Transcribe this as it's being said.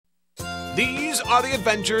These are the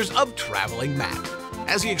adventures of Traveling Matt,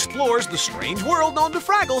 as he explores the strange world known to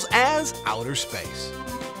Fraggles as outer space.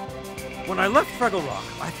 When I left Fraggle Rock,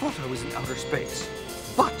 I thought I was in outer space.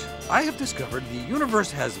 But I have discovered the universe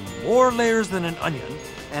has more layers than an onion,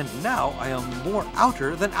 and now I am more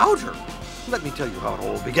outer than outer. Let me tell you how it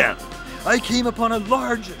all began. I came upon a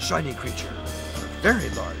large, shiny creature. A very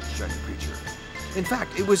large, shiny creature. In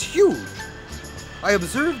fact, it was huge. I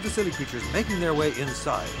observed the silly creatures making their way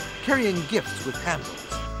inside, carrying gifts with handles.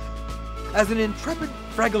 As an intrepid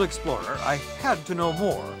Fraggle explorer, I had to know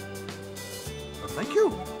more. Well, thank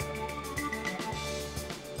you.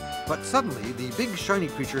 But suddenly, the big shiny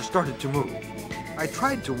creature started to move. I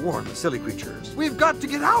tried to warn the silly creatures, "We've got to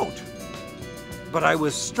get out!" But I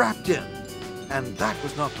was strapped in, and that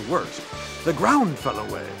was not the worst. The ground fell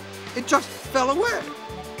away. It just fell away.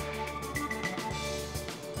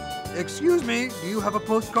 Excuse me, do you have a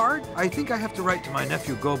postcard? I think I have to write to my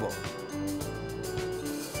nephew Gobo.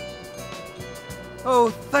 Oh,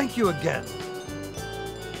 thank you again.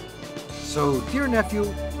 So, dear nephew,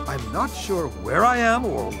 I'm not sure where I am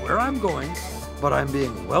or where I'm going, but I'm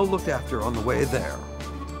being well looked after on the way there.